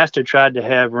 McMaster tried to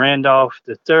have Randolph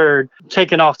III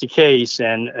taken off the case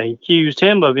and accused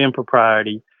him of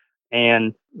impropriety,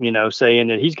 and saying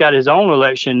that he's got his own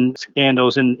election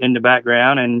scandals in the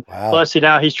background, and plus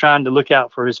now he's trying to look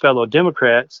out for his fellow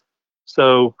Democrats.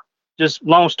 So, just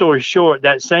long story short,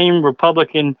 that same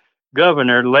Republican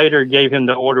governor later gave him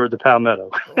the Order of the Palmetto.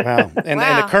 Wow. And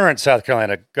the current South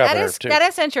Carolina governor, too. That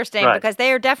is interesting, Right. because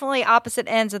they are definitely opposite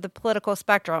ends of the political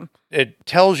spectrum. It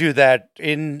tells you that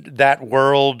in that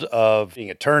world of being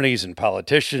attorneys and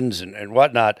politicians and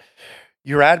whatnot,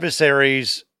 your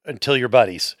adversaries until your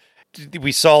buddies.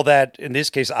 We saw that in this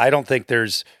case. I don't think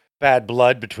there's bad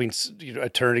blood between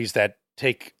attorneys that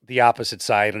take the opposite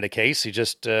side in a case. It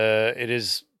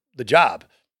is the job.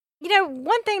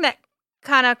 One thing that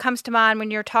kind of comes to mind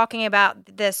when you're talking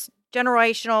about this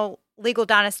generational legal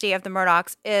dynasty of the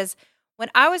Murdaughs is when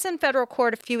I was in federal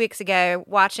court a few weeks ago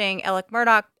watching Alec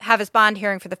Murdaugh have his bond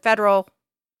hearing for the federal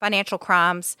financial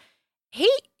crimes.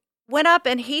 He went up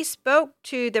and he spoke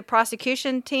to the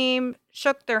prosecution team,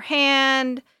 shook their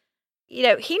hand. He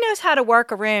knows how to work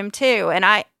a room too. And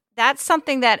that's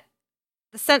something that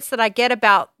the sense that I get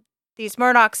about these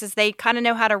Murdaughs is they kind of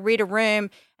know how to read a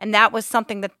room. And that was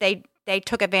something that they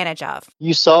took advantage of.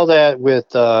 You saw that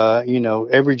with,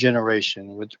 every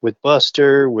generation, with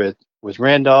Buster, with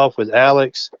Randolph, with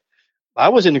Alex. I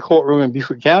was in the courtroom in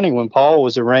Beaufort County when Paul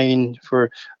was arraigned for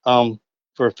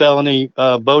felony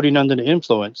boating under the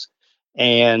influence.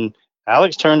 And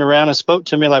Alex turned around and spoke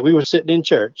to me like we were sitting in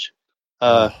church.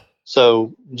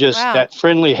 So just that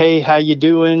friendly, "Hey, how you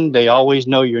doing?" They always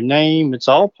know your name. It's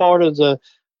all part of the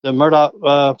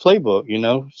Murdaugh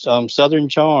playbook, some Southern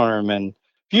charm. And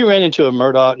if you ran into a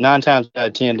Murdaugh, 9 times out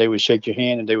of 10, they would shake your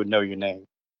hand and they would know your name.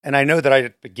 And I know that at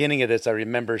the beginning of this, I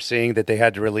remember seeing that they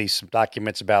had to release some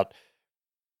documents about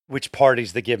which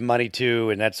parties they give money to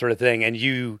and that sort of thing.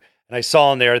 And I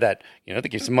saw in there that, they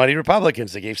gave some money to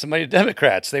Republicans, they gave some money to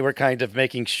Democrats. They were kind of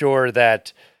making sure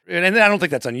that, and I don't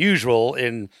think that's unusual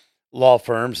in law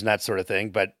firms and that sort of thing,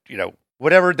 but,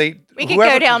 whatever they... We could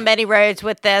go down many roads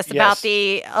with this about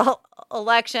the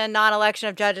election, non-election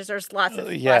of judges. There's lots of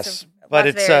areas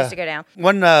to go down.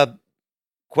 One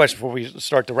question before we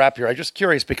start to wrap here. I'm just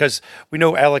curious because we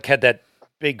know Alec had that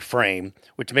big frame,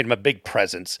 which made him a big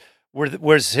presence.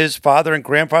 Was his father and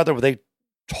grandfather, were they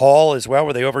tall as well?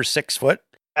 Were they over 6 foot?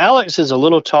 Alex is a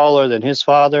little taller than his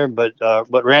father, but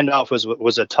Randolph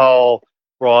was a tall,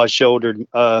 broad-shouldered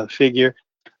figure.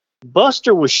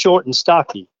 Buster was short and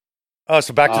stocky. Oh,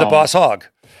 so back to the boss hog.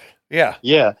 Yeah.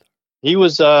 Yeah. He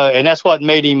was, and that's what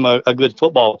made him a good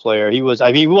football player. He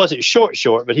wasn't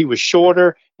short, but he was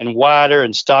shorter and wider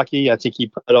and stocky. I think he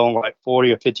put on like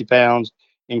 40 or 50 pounds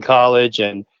in college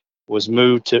and was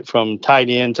moved from tight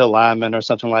end to lineman or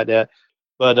something like that.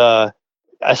 But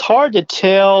it's hard to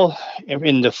tell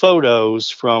in the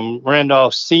photos from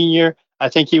Randolph Sr. I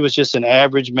think he was just an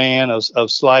average man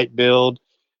of slight build.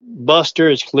 Buster,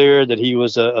 is clear that he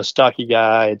was a stocky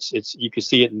guy. It's you can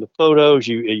see it in the photos.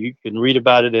 You can read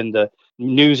about it in the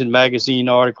news and magazine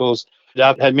articles.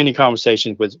 I've had many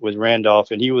conversations with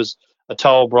Randolph, and he was a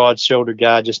tall, broad-shouldered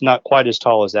guy, just not quite as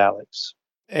tall as Alex.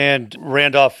 And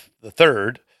Randolph the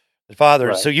third, the father.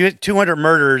 Right. So you had 200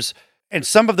 murders, and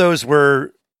some of those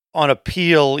were on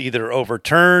appeal, either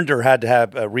overturned or had to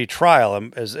have a retrial.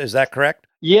 Is that correct?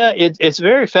 Yeah, it's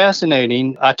very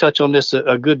fascinating. I touch on this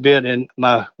a good bit in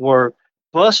my work.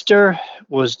 Buster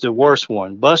was the worst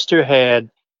one. Buster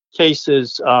had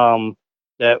cases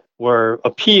that were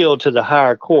appealed to the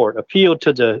higher court, appealed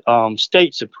to the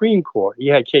state Supreme Court. He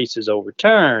had cases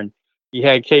overturned. He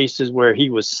had cases where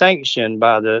he was sanctioned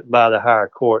by the higher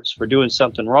courts for doing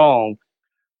something wrong.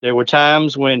 There were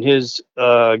times when his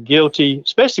guilty,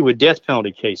 especially with death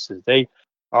penalty cases, they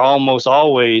are almost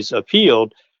always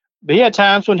appealed. But he had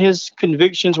times when his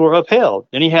convictions were upheld.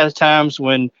 Then he had times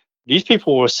when these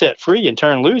people were set free and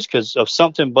turned loose because of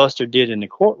something Buster did in the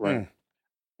courtroom.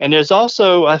 And there's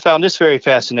also, I found this very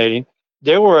fascinating.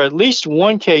 There were at least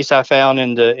one case I found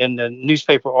in the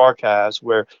newspaper archives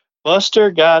where Buster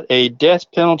got a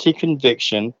death penalty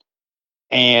conviction,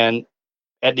 and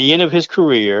at the end of his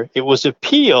career, it was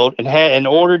appealed and had an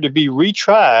order to be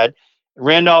retried.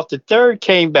 Randolph III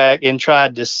came back and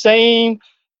tried the same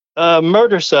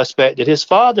murder suspect that his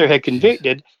father had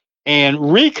convicted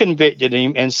and reconvicted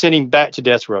him and sent him back to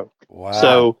death row. Wow.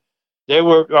 So there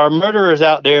are murderers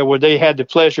out there where they had the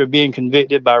pleasure of being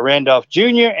convicted by Randolph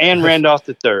Jr. and Randolph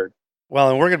III. Well,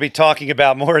 and we're going to be talking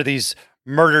about more of these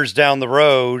murders down the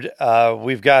road.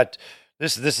 We've got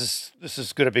this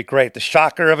is going to be great. The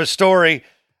shocker of a story.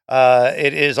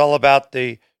 It is all about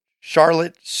the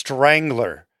Charlotte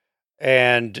Strangler,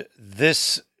 and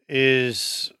this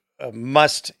is a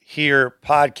must-hear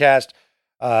podcast.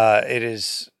 It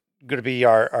is going to be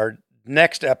our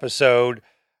next episode.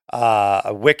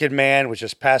 A wicked man was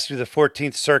just passed through the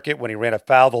 14th Circuit when he ran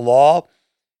afoul of the law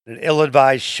in an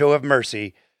ill-advised show of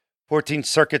mercy. 14th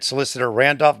Circuit solicitor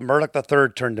Randolph Murdaugh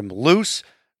III turned him loose,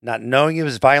 not knowing of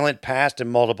his violent past in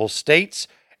multiple states,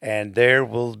 and there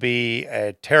will be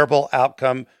a terrible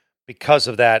outcome because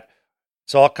of that.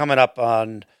 It's all coming up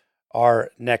on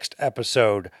our next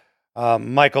episode.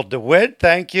 Michael DeWitt,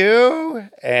 thank you.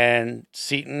 And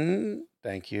Seaton,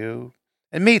 thank you.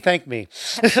 And me, thank me.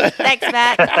 Thanks,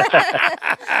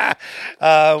 Matt.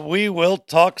 We will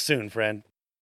talk soon, friend.